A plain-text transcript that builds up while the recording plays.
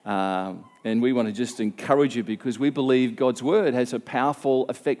And we want to just encourage you because we believe God's word has a powerful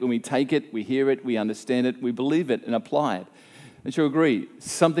effect when we take it, we hear it, we understand it, we believe it and apply it. Don't you agree?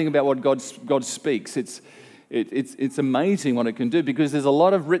 Something about what God speaks. It's amazing what it can do because there's a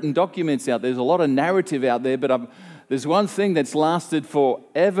lot of written documents out there. There's a lot of narrative out there, but there's one thing that's lasted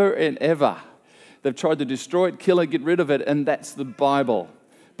forever and ever. They've tried to destroy it, kill it, get rid of it, and that's the Bible.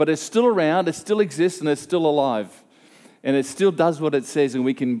 But it's still around, it still exists, and it's still alive. And it still does what it says, and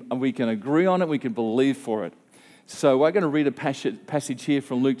we can agree on it, we can believe for it. So we're going to read a passage here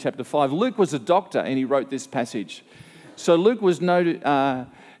from Luke chapter 5. Luke was a doctor, and he wrote this passage. So Luke was noted,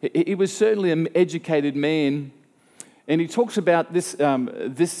 he was certainly an educated man, and he talks about this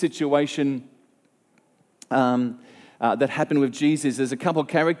situation that happened with Jesus. There's a couple of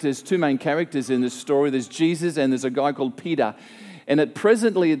characters, two main characters in this story. There's Jesus, and there's a guy called Peter. And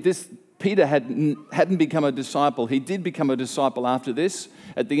presently, Peter hadn't become a disciple. He did become a disciple after this,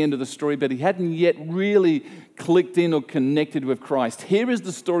 at the end of the story, but he hadn't yet really clicked in or connected with Christ. Here is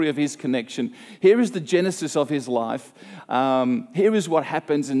the story of his connection. Here is the genesis of his life. Here is what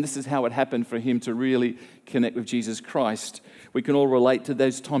happens, and this is how it happened for him to really connect with Jesus Christ. We can all relate to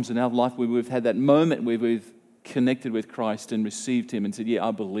those times in our life where we've had that moment where we've connected with Christ and received him and said, yeah,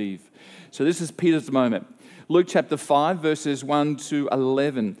 I believe. So this is Peter's moment. Luke chapter 5, verses 1 to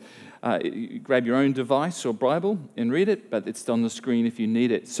 11. You grab your own device or Bible and read it, but it's on the screen if you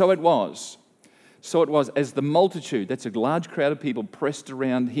need it. So it was, as the multitude, that's a large crowd of people, pressed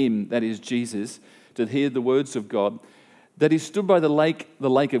around him, that is Jesus, to hear the words of God, that he stood by the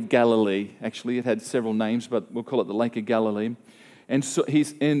lake of Galilee. Actually, it had several names, but we'll call it the Lake of Galilee. And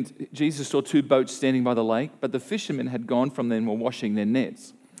Jesus saw two boats standing by the lake, but the fishermen had gone from them and were washing their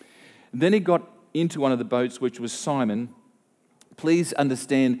nets. Then he got into one of the boats, which was Simon. Please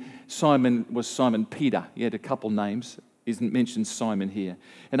understand, Simon was Simon Peter. He had a couple names. Isn't mentioned Simon here.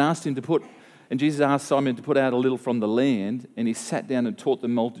 And Jesus asked Simon to put out a little from the land, and he sat down and taught the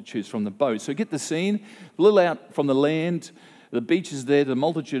multitudes from the boat. So get the scene, a little out from the land, the beach is there, the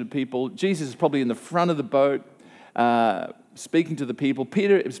multitude of people. Jesus is probably in the front of the boat, speaking to the people.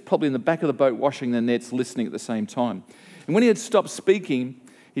 Peter is probably in the back of the boat, washing the nets, listening at the same time. And when he had stopped speaking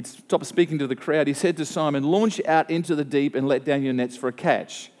to the crowd, he said to Simon, launch out into the deep and let down your nets for a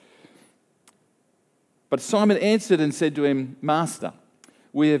catch. But Simon answered and said to him, Master,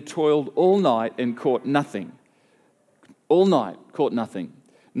 we have toiled all night and caught nothing. All night, caught nothing.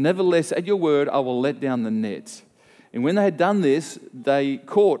 Nevertheless, at your word, I will let down the nets. And when they had done this, they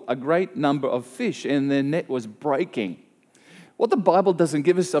caught a great number of fish, and their net was breaking. What the Bible doesn't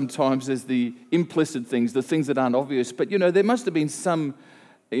give us sometimes is the implicit things, the things that aren't obvious. But, there must have been some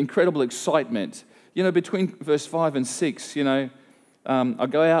incredible excitement. Between verse 5 and 6, I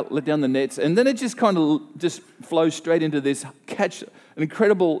go out, let down the nets, and then it just kind of just flows straight into this, catch an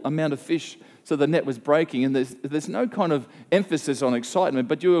incredible amount of fish, so the net was breaking, and there's no kind of emphasis on excitement,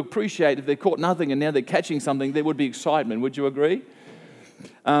 but you appreciate if they caught nothing and now they're catching something, there would be excitement. Would you agree?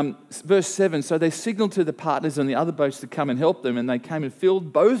 Verse 7, so they signaled to the partners on the other boats to come and help them, and they came and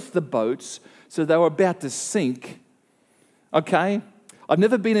filled both the boats, so they were about to sink. Okay? I've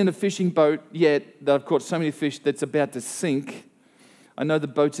never been in a fishing boat yet that I've caught so many fish that's about to sink. I know the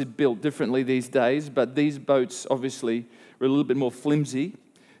boats are built differently these days, but these boats obviously were a little bit more flimsy.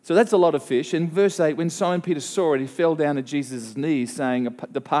 So that's a lot of fish. In verse 8, when Simon Peter saw it, he fell down at Jesus' knees, saying,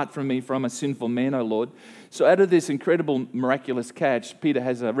 depart from me, for I'm a sinful man, O Lord. So out of this incredible, miraculous catch, Peter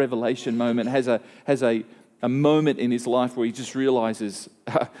has a revelation moment, has a moment in his life where he just realizes,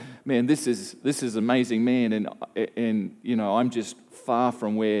 man, this is amazing, man, and I'm just far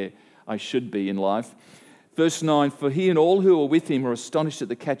from where I should be in life. Verse 9, for he and all who were with him were astonished at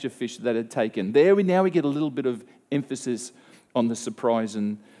the catch of fish that had taken. Now we get a little bit of emphasis on the surprise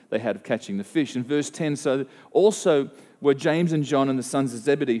they had of catching the fish. In verse 10, so also were James and John and the sons of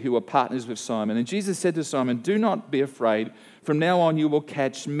Zebedee, who were partners with Simon. And Jesus said to Simon, do not be afraid. From now on you will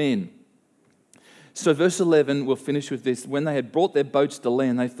catch men. So verse 11, we'll finish with this. When they had brought their boats to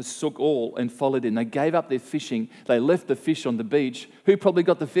land, they forsook all and followed him. They gave up their fishing. They left the fish on the beach. Who probably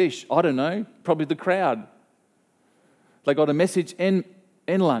got the fish? I don't know. Probably the crowd. They got a message and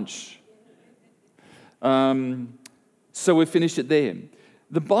lunch. So we finished it there.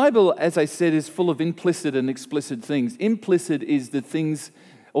 The Bible, as I said, is full of implicit and explicit things. Implicit is the things,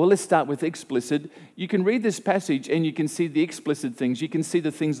 or let's start with explicit. You can read this passage and you can see the explicit things. You can see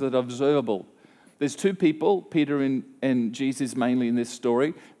the things that are observable. There's two people, Peter and Jesus mainly in this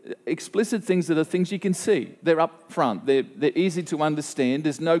story. Explicit things that are things you can see. They're up front. They're easy to understand.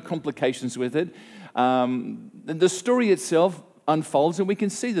 There's no complications with it. The story itself unfolds and we can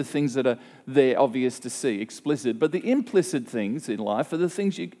see the things that are there, obvious to see, explicit. But the implicit things in life are the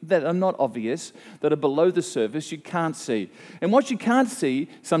things that are not obvious, that are below the surface, you can't see. And what you can't see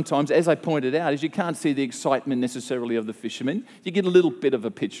sometimes, as I pointed out, is you can't see the excitement necessarily of the fishermen. You get a little bit of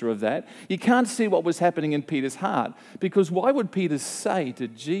a picture of that. You can't see what was happening in Peter's heart, because why would Peter say to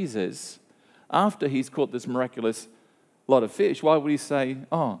Jesus, after he's caught this miraculous lot of fish, why would he say,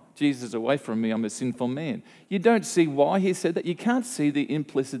 "Oh, Jesus, away from me, I'm a sinful man"? You don't see why he said that. You can't see the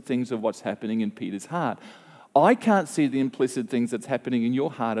implicit things of what's happening in Peter's heart. I can't see the implicit things that's happening in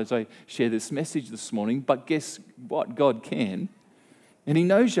your heart as I share this message this morning, but guess what? God can. And he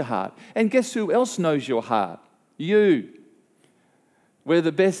knows your heart. And guess who else knows your heart? You. We're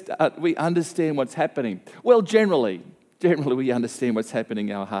the best, we understand what's happening. Well, generally we understand what's happening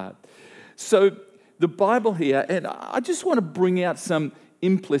in our heart. So the Bible here, and I just want to bring out some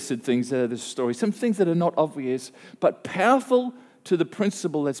implicit things out of this story, some things that are not obvious, but powerful to the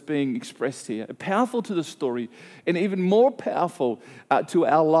principle that's being expressed here, powerful to the story, and even more powerful to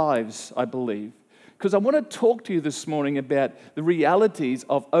our lives, I believe. Because I want to talk to you this morning about the realities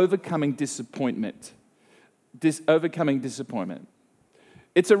of overcoming disappointment. Overcoming disappointment.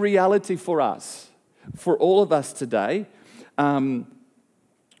 It's a reality for us, for all of us today.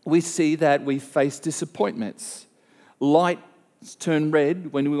 We see that we face disappointments. Lights turn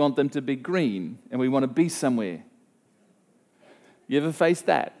red when we want them to be green and we want to be somewhere. You ever face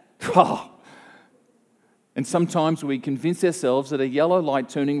that? And sometimes we convince ourselves that a yellow light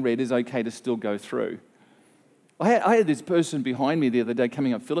turning red is okay to still go through. I had this person behind me the other day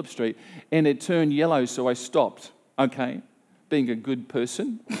coming up Phillip Street and it turned yellow, so I stopped. Okay, being a good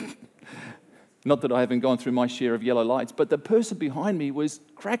person. Not that I haven't gone through my share of yellow lights, but the person behind me was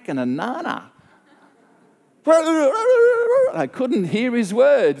cracking a nana. I couldn't hear his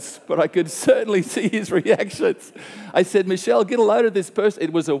words, but I could certainly see his reactions. I said, "Michelle, get a load of this person."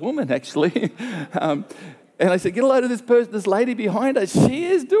 It was a woman, actually. And I said, "Get a load of this person, this lady behind us. She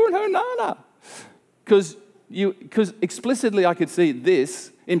is doing her nana." Because explicitly I could see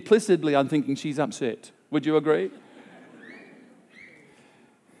this. Implicitly I'm thinking she's upset. Would you agree?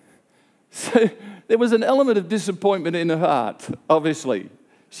 So there was an element of disappointment in her heart, obviously.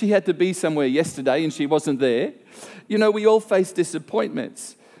 She had to be somewhere yesterday and she wasn't there. You know, we all face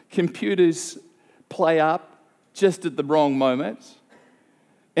disappointments. Computers play up just at the wrong moment.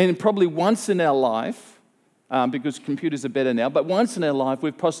 And probably once in our life, because computers are better now, but once in our life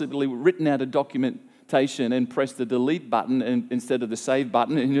we've possibly written out a documentation and pressed the delete button instead of the save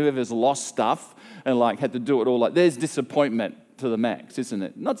button, and whoever's lost stuff and had to do it all, there's disappointment to the max, isn't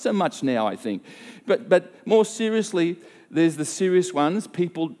it? Not so much now, I think. But more seriously, there's the serious ones.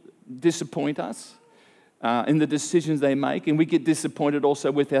 People disappoint us in the decisions they make, and we get disappointed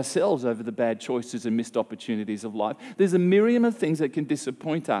also with ourselves over the bad choices and missed opportunities of life. There's a myriad of things that can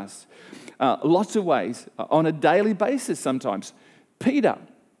disappoint us. Lots of ways, on a daily basis sometimes. Peter,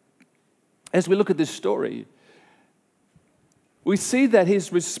 as we look at this story, we see that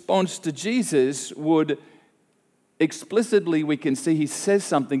his response to Jesus would explicitly, we can see he says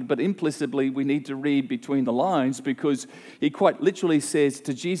something, but implicitly we need to read between the lines, because he quite literally says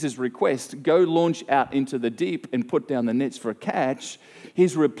to Jesus' request, "Go launch out into the deep and put down the nets for a catch."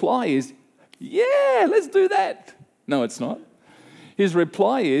 His reply is, "Yeah, let's do that." No, it's not. His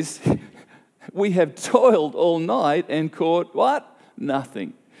reply is, "We have toiled all night and caught" what?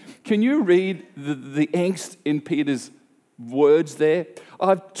 Nothing. Can you read the angst in Peter's words there?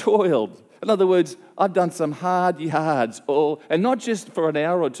 I've toiled. In other words, I've done some hard yards, and not just for an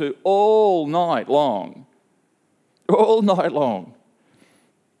hour or two, all night long. All night long.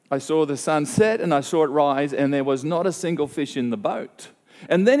 I saw the sun set and I saw it rise, and there was not a single fish in the boat.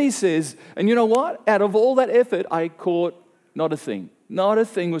 And then he says, and you know what? Out of all that effort, I caught not a thing. Not a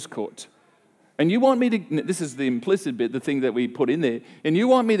thing was caught. And you want me to, this is the implicit bit, the thing that we put in there, and you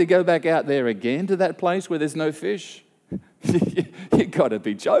want me to go back out there again to that place where there's no fish? You got to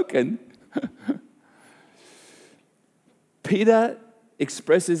be joking. Peter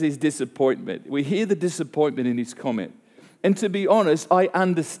expresses his disappointment. We hear the disappointment in his comment. And to be honest, I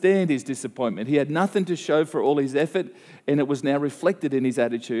understand his disappointment. He had nothing to show for all his effort, and it was now reflected in his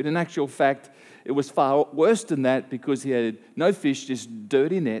attitude. In actual fact, it was far worse than that, because he had no fish, just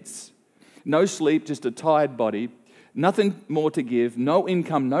dirty nets, no sleep, just a tired body, nothing more to give, no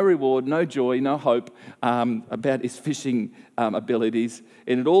income, no reward, no joy, no hope about his fishing abilities.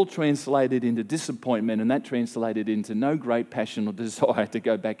 And it all translated into disappointment, and that translated into no great passion or desire to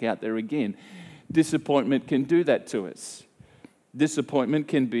go back out there again. Disappointment can do that to us. Disappointment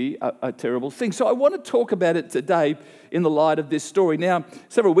can be a terrible thing. So I want to talk about it today in the light of this story. Now,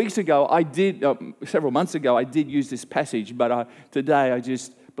 several months ago, I did use this passage, but today I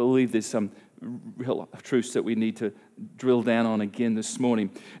just believe there's some real truths that we need to drill down on again this morning.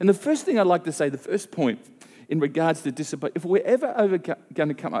 And the first thing I'd like to say, the first point in regards to disappointment, if we're ever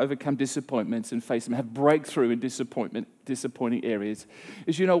going to overcome disappointments and face them, have breakthrough in disappointing areas,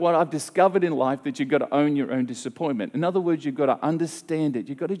 is, you know what, I've discovered in life that you've got to own your own disappointment. In other words, you've got to understand it.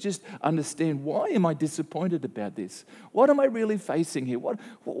 You've got to just understand, why am I disappointed about this? What am I really facing here?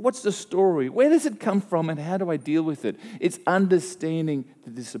 What's the story? Where does it come from, and how do I deal with it? It's understanding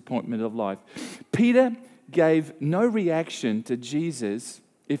the disappointment of life. Peter gave no reaction to Jesus,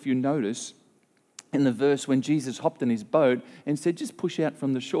 if you notice, in the verse when Jesus hopped in his boat and said, just push out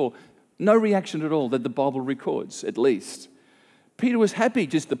from the shore. No reaction at all that the Bible records, at least. Peter was happy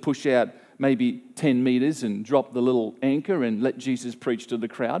just to push out maybe 10 meters and drop the little anchor and let Jesus preach to the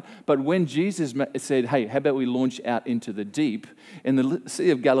crowd. But when Jesus said, hey, how about we launch out into the deep, and the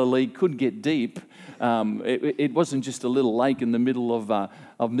Sea of Galilee could get deep. It wasn't just a little lake in the middle of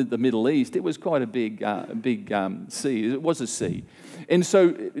the Middle East. It was quite a big sea. It was a sea. And so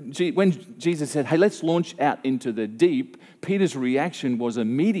when Jesus said, hey, let's launch out into the deep, Peter's reaction was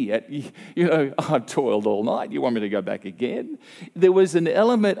immediate. You know, I've toiled all night. You want me to go back again? There was an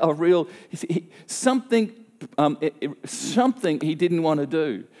element of something he didn't want to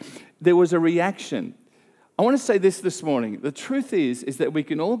do. There was a reaction. I want to say this morning. The truth is that we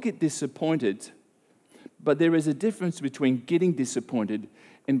can all get disappointed, but there is a difference between getting disappointed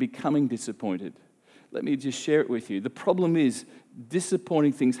and becoming disappointed. Let me just share it with you. The problem is,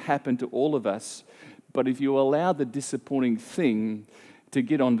 disappointing things happen to all of us, but if you allow the disappointing thing to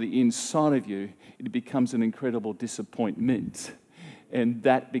get on the inside of you, it becomes an incredible disappointment, and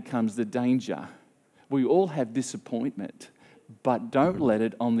that becomes the danger. We all have disappointment, but don't let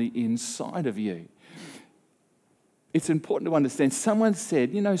it on the inside of you. It's important to understand. Someone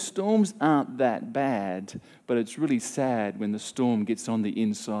said, you know, storms aren't that bad, but it's really sad when the storm gets on the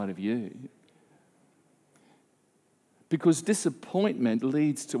inside of you. Because disappointment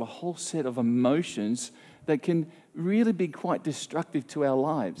leads to a whole set of emotions that can really be quite destructive to our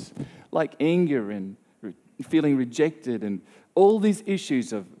lives, like anger and feeling rejected and all these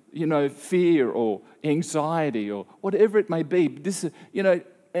issues of, you know, fear or anxiety or whatever it may be. This, you know,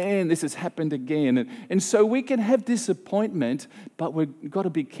 and this has happened again. And so we can have disappointment, but we've got to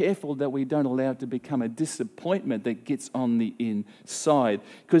be careful that we don't allow it to become a disappointment that gets on the inside,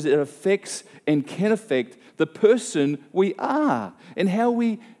 because it affects and can affect the person we are and how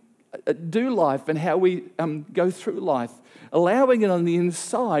we do life and how we go through life. Allowing it on the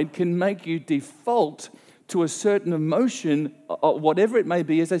inside can make you default to a certain emotion, whatever it may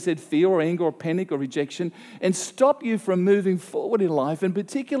be, as I said, fear or anger or panic or rejection, and stop you from moving forward in life, and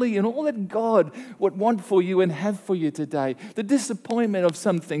particularly in all that God would want for you and have for you today. The disappointment of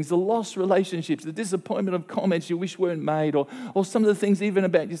some things, the lost relationships, the disappointment of comments you wish weren't made, or some of the things even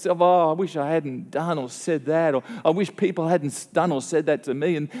about yourself, oh, I wish I hadn't done or said that, or I wish people hadn't done or said that to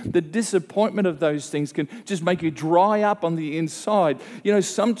me, and the disappointment of those things can just make you dry up on the inside. You know,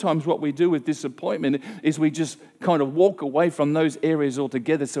 sometimes what we do with disappointment is we just kind of walk away from those areas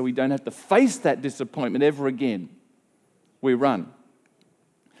altogether so we don't have to face that disappointment ever again. We run.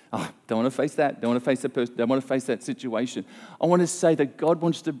 Oh, don't want to face that. Don't want to face that person. Don't want to face that situation. I want to say that God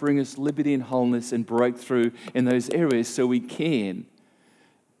wants to bring us liberty and wholeness and breakthrough in those areas so we can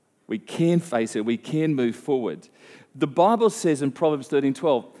face it. We can move forward. The Bible says in Proverbs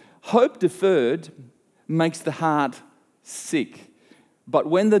 13:12, hope deferred makes the heart sick, but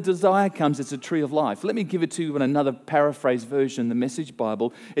when the desire comes, it's a tree of life. Let me give it to you in another paraphrase version, the Message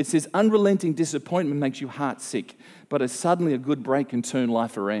Bible. It says, unrelenting disappointment makes you heart sick, but suddenly a good break can turn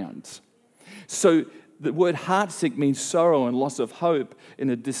life around. So the word heart sick means sorrow and loss of hope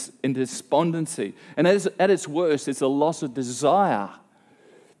and despondency. And at its worst, it's a loss of desire.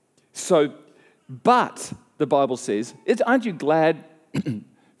 So, but, the Bible says, aren't you glad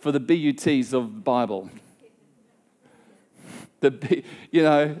for the BUTs of the Bible? You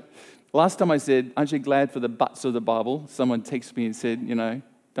know, last time I said, aren't you glad for the buts of the Bible? Someone texted me and said, you know,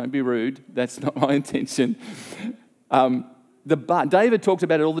 don't be rude. That's not my intention. David talked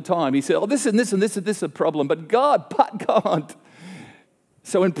about it all the time. He said, oh, this and this and this and this is a problem. But God.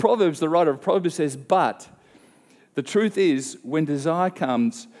 So in Proverbs, the writer of Proverbs says, but the truth is, when desire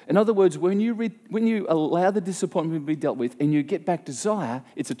comes, in other words, when you allow the disappointment to be dealt with and you get back desire,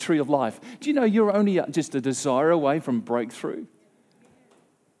 it's a tree of life. Do you know you're only just a desire away from breakthrough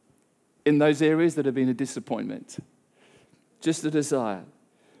in those areas that have been a disappointment? Just a desire.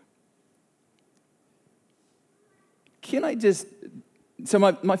 can I just... So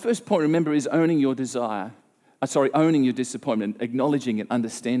my first point, remember, is owning your desire. Owning your disappointment, acknowledging it,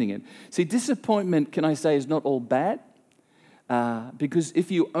 understanding it. See, disappointment, can I say, is not all bad. Because if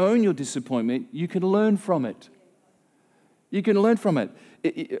you own your disappointment, you can learn from it. You can learn from it.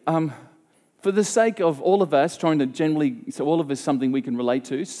 For the sake of all of us, trying to generally, so all of us something we can relate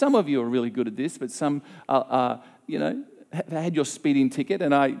to. Some of you are really good at this, but some are had your speeding ticket,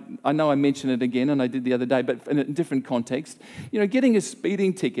 and I know I mentioned it again, and I did the other day, but in a different context. Getting a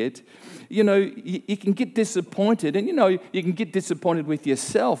speeding ticket, you can get disappointed, and you can get disappointed with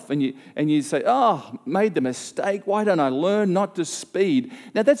yourself, and you say, "Oh, made the mistake. Why don't I learn not to speed?"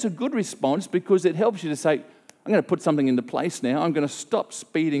 Now that's a good response because it helps you to say, "I'm going to put something into place now. I'm going to stop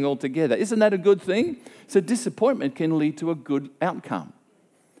speeding altogether." Isn't that a good thing? So disappointment can lead to a good outcome.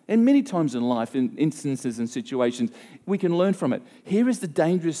 And many times in life, in instances and situations, we can learn from it. Here is the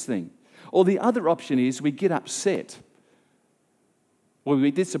dangerous thing. Or the other option is we get upset. Or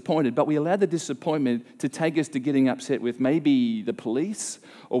we're disappointed, but we allow the disappointment to take us to getting upset with maybe the police,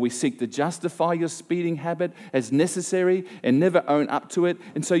 or we seek to justify your speeding habit as necessary and never own up to it.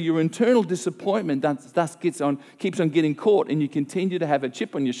 And so your internal disappointment thus keeps on getting caught, and you continue to have a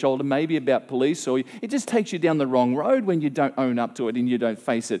chip on your shoulder, maybe about police, or it just takes you down the wrong road when you don't own up to it and you don't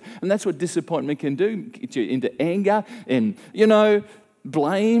face it. And that's what disappointment can do, get you into anger and,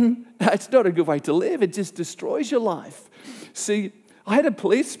 blame. It's not a good way to live. It just destroys your life. See, I had a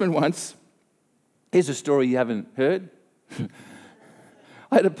policeman once. Here's a story you haven't heard.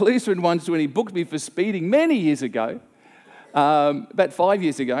 I had a policeman once when he booked me for speeding many years ago, about 5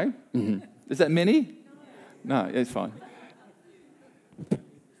 years ago. Mm-hmm. Is that many? No, it's fine.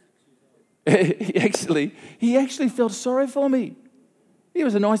 He actually felt sorry for me. He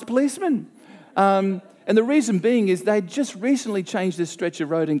was a nice policeman. And the reason being is they'd just recently changed this stretch of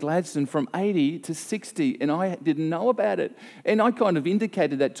road in Gladstone from 80 to 60, and I didn't know about it. And I kind of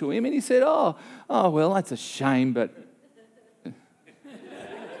indicated that to him, and he said, oh, well, that's a shame, but...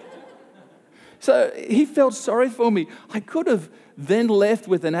 So he felt sorry for me. I could have then left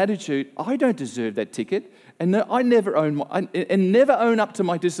with an attitude, I don't deserve that ticket, and I never own up to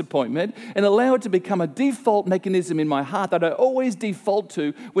my disappointment, and allow it to become a default mechanism in my heart that I always default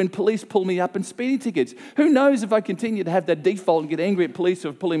to when police pull me up in speeding tickets. Who knows if I continue to have that default and get angry at police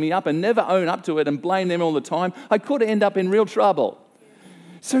for pulling me up and never own up to it and blame them all the time, I could end up in real trouble.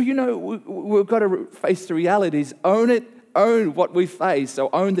 So, we've got to face the realities. Own it, own what we face, so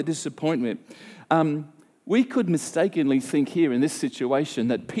own the disappointment. We could mistakenly think here in this situation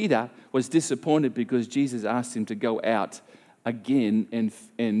that Peter was disappointed because Jesus asked him to go out again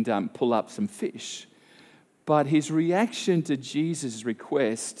and pull up some fish. But his reaction to Jesus'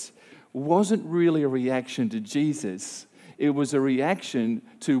 request wasn't really a reaction to Jesus. It was a reaction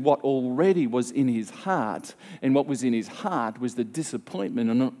to what already was in his heart. And what was in his heart was the disappointment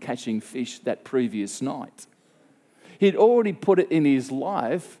of not catching fish that previous night. He'd already put it in his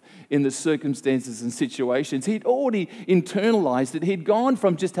life, in the circumstances and situations. He'd already internalized it. He'd gone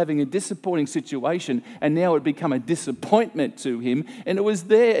from just having a disappointing situation, and now it had become a disappointment to him. And it was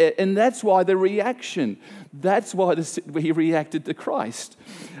there, and that's why the reaction. That's why he reacted to Christ.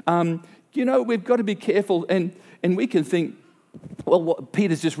 We've got to be careful, and we can think, well,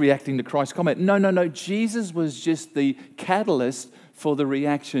 Peter's just reacting to Christ's comment. No. Jesus was just the catalyst for the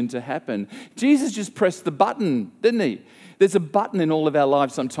reaction to happen. Jesus just pressed the button, didn't he? There's a button in all of our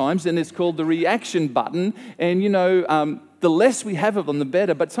lives sometimes, and it's called the reaction button. And, the less we have of them, the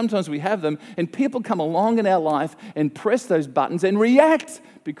better. But sometimes we have them, and people come along in our life and press those buttons and react.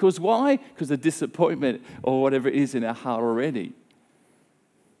 Because why? Because of disappointment or whatever it is in our heart already.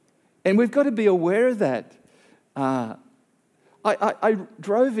 And we've got to be aware of that. I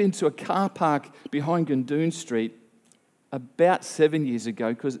drove into a car park behind Gundoon Street about 7 years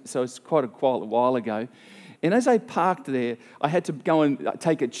ago, so it's quite a while ago. And as I parked there, I had to go and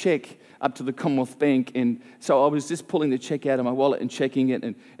take a check up to the Commonwealth Bank. And so I was just pulling the check out of my wallet and checking it.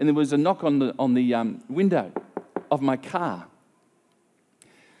 And there was a knock on the window of my car.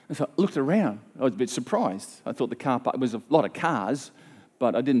 And so I looked around. I was a bit surprised. I thought the car park, it was a lot of cars,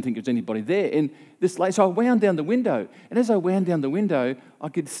 but I didn't think there was anybody there. And so I wound down the window. And as I wound down the window,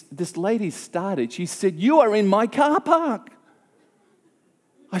 this lady started. She said, "You are in my car park."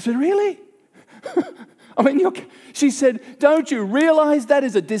 I said, "Really?" She said, "Don't you realize that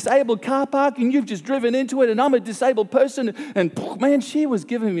is a disabled car park and you've just driven into it and I'm a disabled person?" And man, she was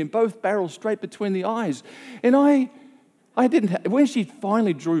giving me both barrels straight between the eyes. And when she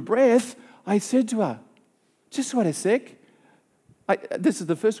finally drew breath, I said to her, "Just wait a sec. This is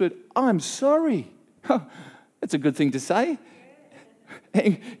the first word, I'm sorry." That's a good thing to say.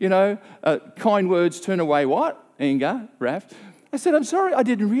 Kind words turn away what? anger, wrath. I said, I'm sorry, I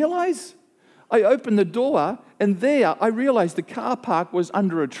didn't realize. I opened the door, and there I realized the car park was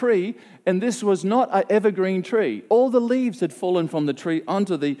under a tree, and this was not an evergreen tree. All the leaves had fallen from the tree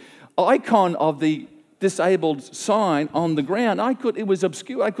onto the icon of the disabled sign on the ground. It was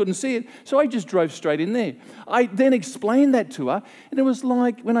obscure, I couldn't see it, so I just drove straight in there. I then explained that to her, and it was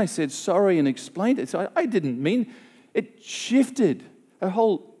like when I said sorry and explained it, so I didn't mean, it shifted. Her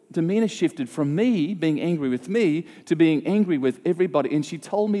whole demeanor shifted from me being angry with me to being angry with everybody. And she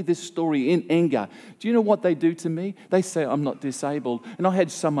told me this story in anger. Do you know what they do to me? They say I'm not disabled. And I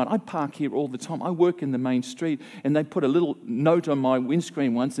had someone, I park here all the time. I work in the main street, and they put a little note on my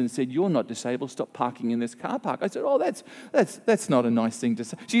windscreen once and said, you're not disabled, stop parking in this car park. I said, oh, that's not a nice thing to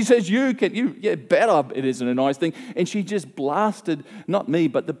say. She says, yeah, better it isn't a nice thing. And she just blasted, not me,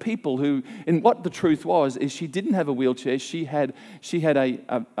 but the people who, and what the truth was is she didn't have a wheelchair. She had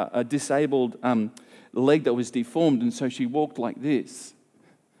a disabled leg that was deformed, and so she walked like this,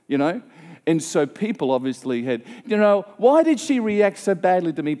 And so people obviously had, why did she react so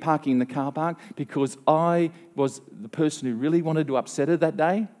badly to me parking in the car park? Because I was the person who really wanted to upset her that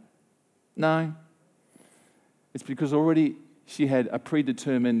day? No. It's because already she had a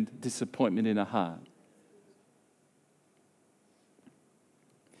predetermined disappointment in her heart.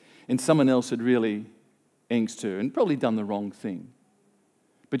 And someone else had really angst her and probably done the wrong thing.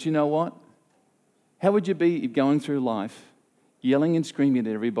 But you know what? How would you be if going through life yelling and screaming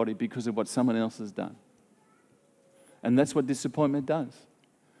at everybody because of what someone else has done? And that's what disappointment does.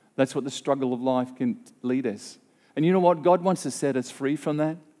 That's what the struggle of life can lead us. And you know what? God wants to set us free from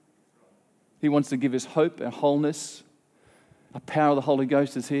that. He wants to give us hope and wholeness. The power of the Holy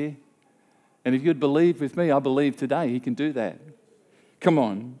Ghost is here. And if you'd believe with me, I believe today He can do that. Come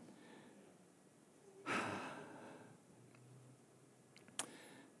on.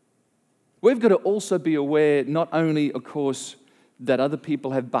 We've got to also be aware, not only, of course, that other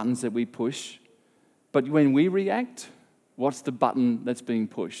people have buttons that we push, but when we react, what's the button that's being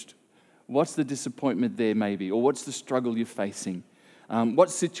pushed? What's the disappointment there maybe? Or what's the struggle you're facing?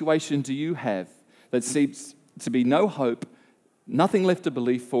 What situation do you have that seems to be no hope, nothing left to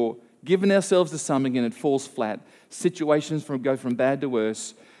believe for, giving ourselves to something and it falls flat? Situations go from bad to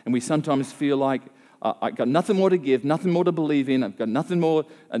worse, and we sometimes feel like, I've got nothing more to give, nothing more to believe in. I've got nothing more,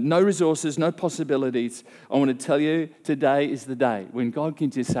 no resources, no possibilities. I want to tell you, today is the day when God can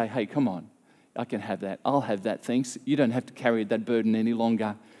just say, hey, come on, I can have that. I'll have that. Thanks. You don't have to carry that burden any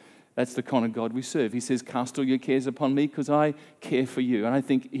longer. That's the kind of God we serve. He says, cast all your cares upon me because I care for you. And I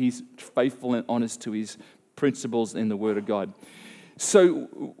think He's faithful and honest to His principles in the Word of God.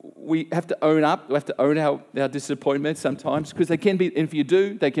 So we have to own up. We have to own our disappointments sometimes because they can be, and if you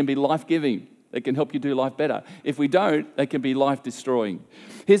do, they can be life-giving. They can help you do life better. If we don't, they can be life-destroying.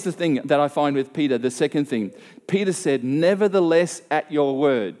 Here's the thing that I find with Peter, the second thing. Peter said, nevertheless at your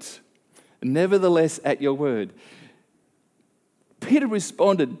word. Nevertheless at your word. Peter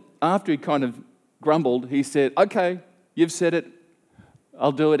responded after he kind of grumbled. He said, okay, you've said it.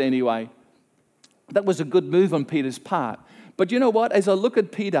 I'll do it anyway. That was a good move on Peter's part. But you know what? As I look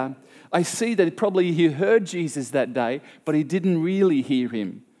at Peter, I see that probably he heard Jesus that day, but he didn't really hear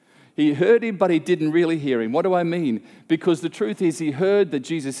Him. He heard Him, but he didn't really hear Him. What do I mean? Because the truth is he heard that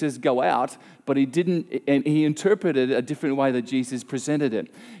Jesus says go out, but he didn't, and he interpreted a different way that Jesus presented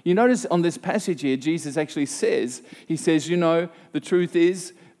it. You notice on this passage here, Jesus actually says, He says, the truth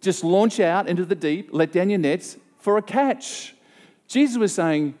is just launch out into the deep, let down your nets for a catch. Jesus was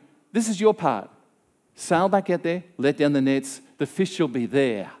saying, this is your part. Sail back out there, let down the nets, the fish will be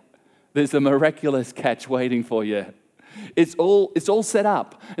there. There's a miraculous catch waiting for you. It's all set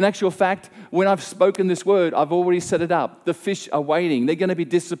up. In actual fact, when I've spoken this word, I've already set it up. The fish are waiting. They're going to be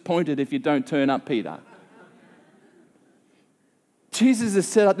disappointed if you don't turn up, Peter. Jesus has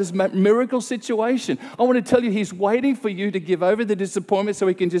set up this miracle situation. I want to tell you, He's waiting for you to give over the disappointment so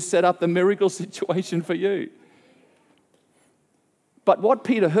He can just set up the miracle situation for you. But what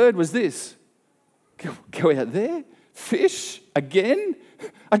Peter heard was this. Go out there? Fish? Again?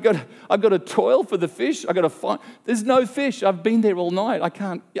 I got to toil for the fish. I got to find. There's no fish. I've been there all night.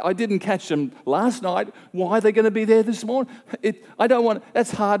 I didn't catch them last night. Why are they going to be there this morning?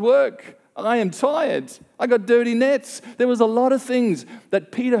 That's hard work. I am tired. I got dirty nets. There was a lot of things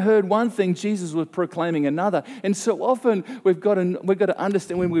that Peter heard one thing, Jesus was proclaiming another. And so often we've got to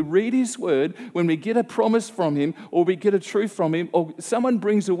understand when we read His word, when we get a promise from Him or we get a truth from Him or someone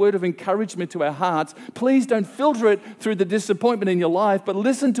brings a word of encouragement to our hearts, please don't filter it through the disappointment in your life, but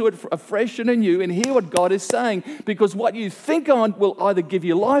listen to it afresh and anew and hear what God is saying, because what you think on will either give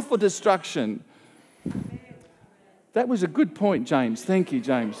you life or destruction. That was a good point, James. Thank you,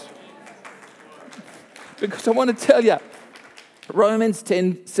 James. Because I want to tell you, Romans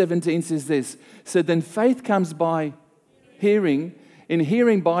 10:17 says this. So then faith comes by hearing, and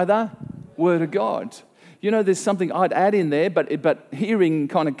hearing by the word of God. You know, there's something I'd add in there, but hearing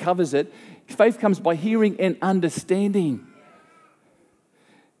kind of covers it. Faith comes by hearing and understanding.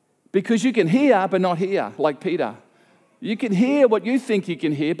 Because you can hear, but not hear, like Peter. You can hear what you think you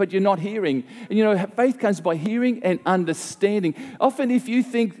can hear, but you're not hearing. And you know, faith comes by hearing and understanding. Often if you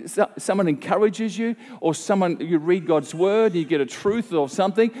think someone encourages you or you read God's word, you get a truth or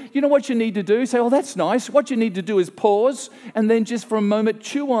something, you know what you need to do? Say, oh, that's nice. What you need to do is pause and then just for a moment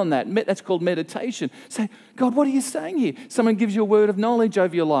chew on that. That's called meditation. Say, God, what are you saying here? Someone gives you a word of knowledge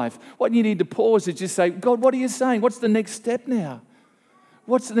over your life. What you need to pause is just say, God, what are you saying? What's the next step now?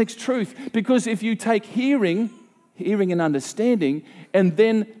 What's the next truth? Because if you take hearing and understanding, and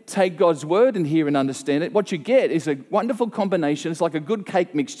then take God's word and hear and understand it, what you get is a wonderful combination. It's like a good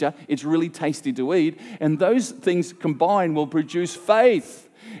cake mixture. It's really tasty to eat. And those things combined will produce faith.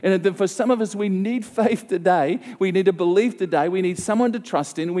 And for some of us, we need faith today. We need a belief today. We need someone to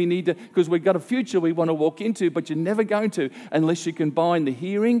trust in. We need to, because we've got a future we want to walk into, but you're never going to unless you combine the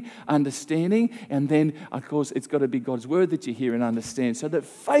hearing, understanding, and then, of course, it's got to be God's word that you hear and understand. So that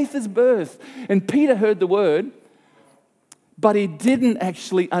faith is birthed. And Peter heard the word, but he didn't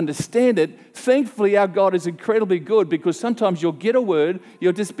actually understand it. Thankfully, our God is incredibly good, because sometimes you'll get a word,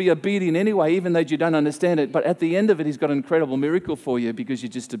 you'll just be obedient anyway, even though you don't understand it. But at the end of it, he's got an incredible miracle for you because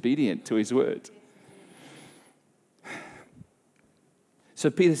you're just obedient to his word. So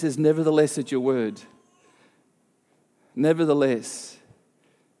Peter says, nevertheless at your word. Nevertheless.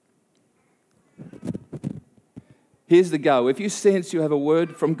 Here's the go. If you sense you have a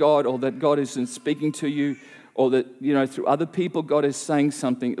word from God, or that God isn't speaking to you, or that, you know, through other people God is saying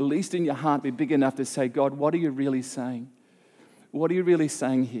something, at least in your heart be big enough to say, God, what are you really saying? What are you really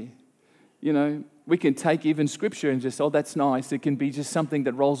saying here? You know, we can take even scripture and just, oh, that's nice. It can be just something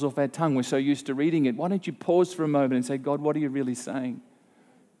that rolls off our tongue. We're so used to reading it. Why don't you pause for a moment and say, God, what are you really saying?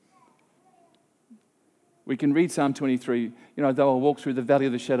 We can read Psalm 23, you know, though I walk through the valley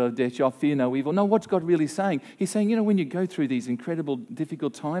of the shadow of death, I'll fear no evil. No, what's God really saying? He's saying, you know, when you go through these incredible,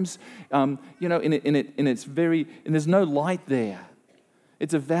 difficult times, you know, and there's no light there.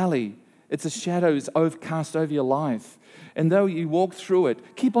 It's a valley. It's a shadow is cast over your life. And though you walk through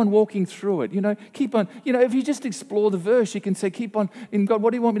it, keep on walking through it. You know, keep on, you know, if you just explore the verse, you can say, keep on, in God,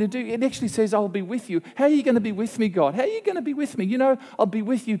 what do you want me to do? It actually says, I'll be with you. How are you going to be with me, God? How are you going to be with me? You know, I'll be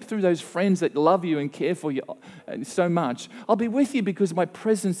with you through those friends that love you and care for you so much. I'll be with you because my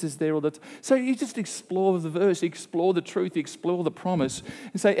presence is there all the time. So you just explore the verse, you explore the truth, you explore the promise,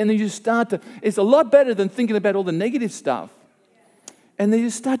 and say, and then you start to, it's a lot better than thinking about all the negative stuff. And then you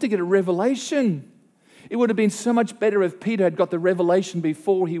start to get a revelation. It would have been so much better if Peter had got the revelation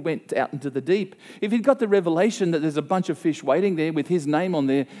before he went out into the deep. If he'd got the revelation that there's a bunch of fish waiting there with his name on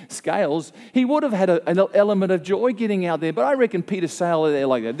their scales, he would have had an element of joy getting out there. But I reckon Peter sailed there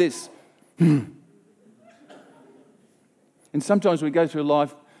like this. And sometimes we go through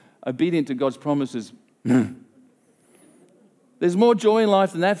life obedient to God's promises. There's more joy in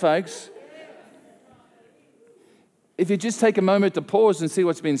life than that, folks. If you just take a moment to pause and see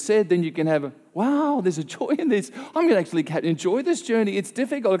what's been said, then you can have wow, there's a joy in this. I'm going to actually enjoy this journey. It's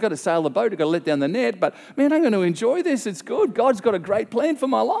difficult. I've got to sail the boat. I've got to let down the net. But, man, I'm going to enjoy this. It's good. God's got a great plan for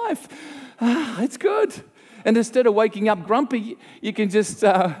my life. It's good. And instead of waking up grumpy, you can just,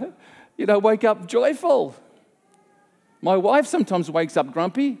 wake up joyful. My wife sometimes wakes up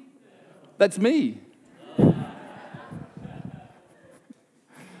grumpy. That's me.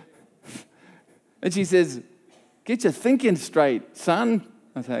 And she says, get your thinking straight, son.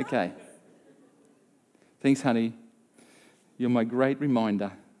 I say, okay. Thanks, honey. You're my great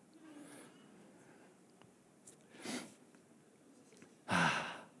reminder.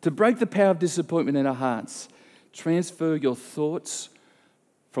 To break the power of disappointment in our hearts, transfer your thoughts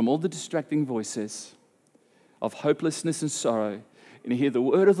from all the distracting voices of hopelessness and sorrow and hear the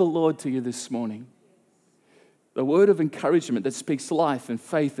word of the Lord to you this morning. The word of encouragement that speaks life and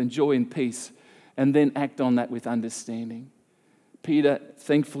faith and joy and peace, and then act on that with understanding. Peter,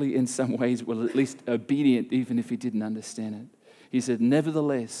 thankfully, in some ways, was at least obedient, even if he didn't understand it. He said,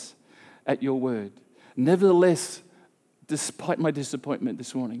 nevertheless, at your word, nevertheless, despite my disappointment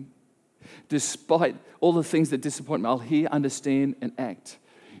this morning, despite all the things that disappoint me, I'll hear, understand, and act.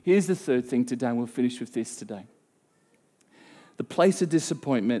 Here's the third thing today, and we'll finish with this today. The place of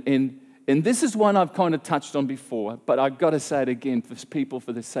disappointment, and this is one I've kind of touched on before, but I've got to say it again for people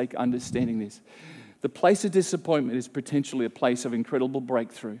for the sake of understanding this. The place of disappointment is potentially a place of incredible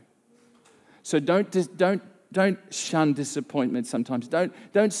breakthrough. So don't don't shun disappointment sometimes.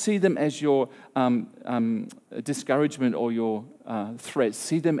 Don't see them as your discouragement or your threat.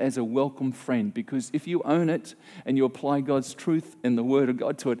 See them as a welcome friend, because if you own it and you apply God's truth and the Word of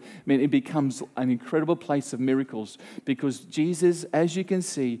God to it, it becomes an incredible place of miracles, because Jesus, as you can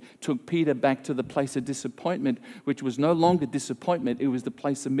see, took Peter back to the place of disappointment, which was no longer disappointment. It was the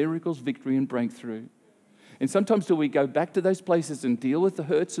place of miracles, victory, and breakthrough. And sometimes till we go back to those places and deal with the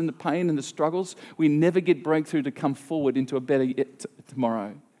hurts and the pain and the struggles, we never get breakthrough to come forward into a better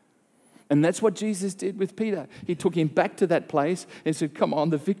tomorrow. And that's what Jesus did with Peter. He took him back to that place and said, come on,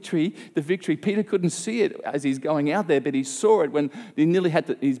 the victory. Peter couldn't see it as he's going out there, but he saw it when he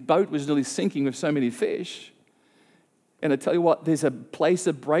his boat was nearly sinking with so many fish. And I tell you what, there's a place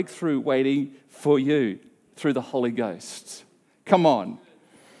of breakthrough waiting for you through the Holy Ghost. Come on.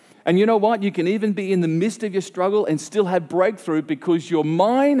 And you know what? You can even be in the midst of your struggle and still have breakthrough, because your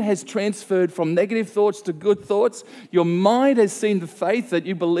mind has transferred from negative thoughts to good thoughts. Your mind has seen the faith that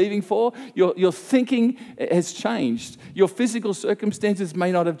you're believing for. Your thinking has changed. Your physical circumstances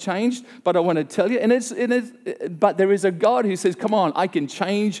may not have changed, but I want to tell you, but there is a God who says, come on, I can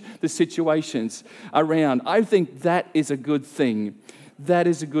change the situations around. I think that is a good thing. That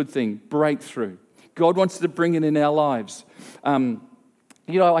is a good thing. Breakthrough. God wants to bring it in our lives.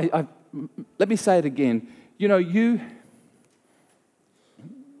 Let me say it again. You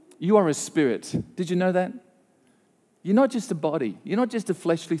are a spirit. Did you know that? You're not just a body. You're not just a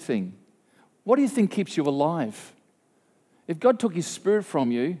fleshly thing. What do you think keeps you alive? If God took His Spirit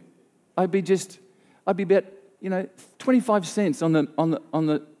from you, I'd be about 25 cents on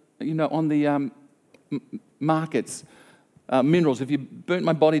the markets. Minerals. If you burnt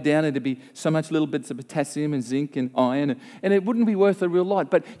my body down, it'd be so much little bits of potassium and zinc and iron, and it wouldn't be worth a real lot.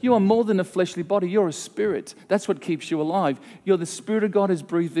 But you are more than a fleshly body. You're a spirit. That's what keeps you alive. The Spirit of God has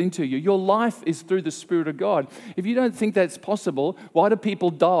breathed into you. Your life is through the Spirit of God. If you don't think that's possible, why do people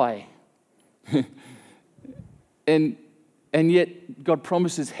die? and yet God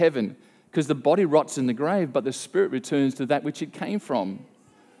promises heaven, because the body rots in the grave, but the spirit returns to that which it came from.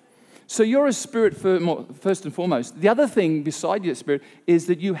 So you're a spirit first and foremost. The other thing beside your spirit is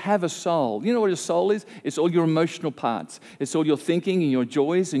that you have a soul. You know what a soul is? It's all your emotional parts. It's all your thinking and your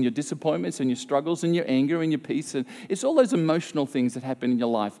joys and your disappointments and your struggles and your anger and your peace. And it's all those emotional things that happen in your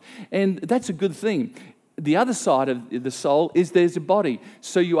life. And that's a good thing. The other side of the soul is there's a body.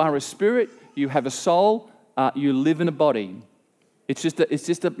 So you are a spirit, you have a soul, you live in a body. It's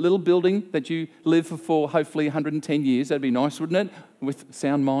just a little building that you live for hopefully 110 years. That'd be nice, wouldn't it? With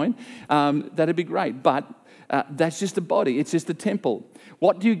sound mind. That'd be great. But that's just a body. It's just a temple.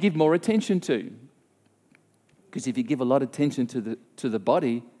 What do you give more attention to? Because if you give a lot of attention to the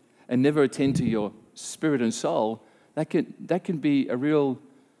body and never attend to your spirit and soul, that can be a real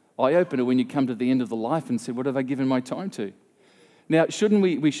eye-opener when you come to the end of the life and say, what have I given my time to? Now, shouldn't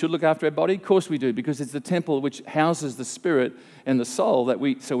we should look after our body? Of course we do, because it's the temple which houses the spirit and the soul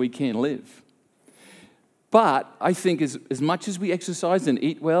so we can live. But I think as much as we exercise and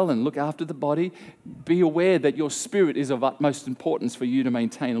eat well and look after the body, be aware that your spirit is of utmost importance for you to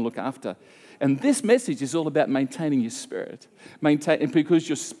maintain and look after. And this message is all about maintaining your spirit. Because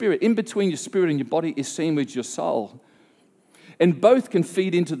your spirit, in between your spirit and your body, is seen with your soul. And both can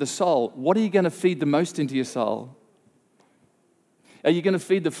feed into the soul. What are you going to feed the most into your soul? Are you going to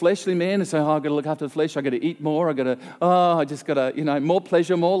feed the fleshly man and say, I've got to look after the flesh, I've got to eat more, I just got to, more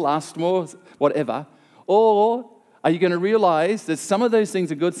pleasure, more lust, more whatever? Or are you going to realize that some of those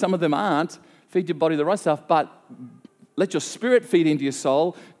things are good, some of them aren't? Feed your body the right stuff, but let your spirit feed into your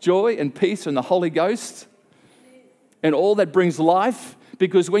soul, joy and peace and the Holy Ghost and all that brings life,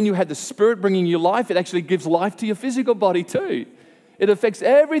 because when you have the Spirit bringing you life, it actually gives life to your physical body too. It affects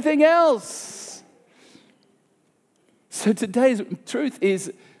everything else. So today's truth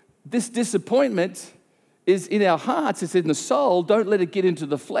is this disappointment is in our hearts, it's in the soul. Don't let it get into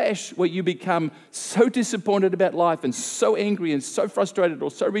the flesh where you become so disappointed about life and so angry and so frustrated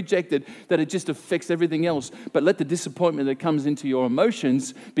or so rejected that it just affects everything else. But let the disappointment that comes into your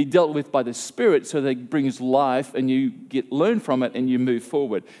emotions be dealt with by the Spirit so that it brings life and you learn from it and you move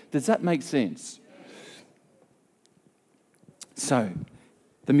forward. Does that make sense? So,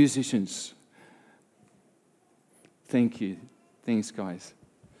 the musicians. Thank you. Thanks, guys.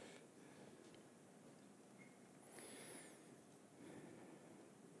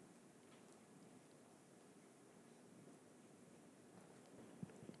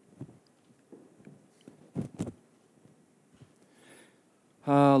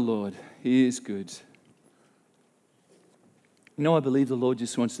 Ah, Lord, He is good. I believe the Lord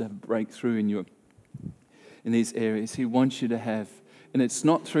just wants to have a breakthrough in these areas. He wants you to have, and it's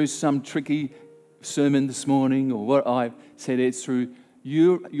not through some tricky sermon this morning or what I've said. It's through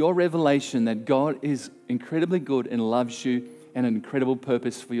your revelation that God is incredibly good and loves you and an incredible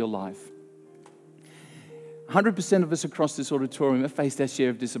purpose for your life. 100% of us across this auditorium have faced our share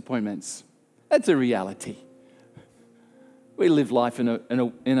of disappointments. That's a reality. We live life in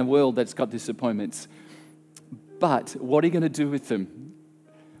a world that's got disappointments. But what are you going to do with them?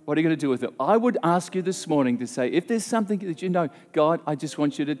 What are you going to do with them? I would ask you this morning to say, if there's something that you know, God, I just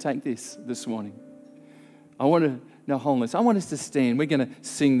want you to take this morning. I want to know wholeness. I want us to stand. We're going to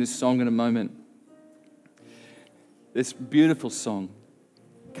sing this song in a moment. This beautiful song,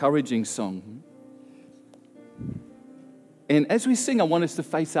 encouraging song. And as we sing, I want us to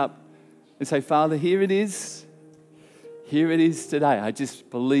face up and say, Father, here it is. Here it is today. I just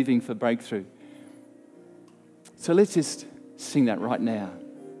believing for breakthrough. So let's just sing that right now.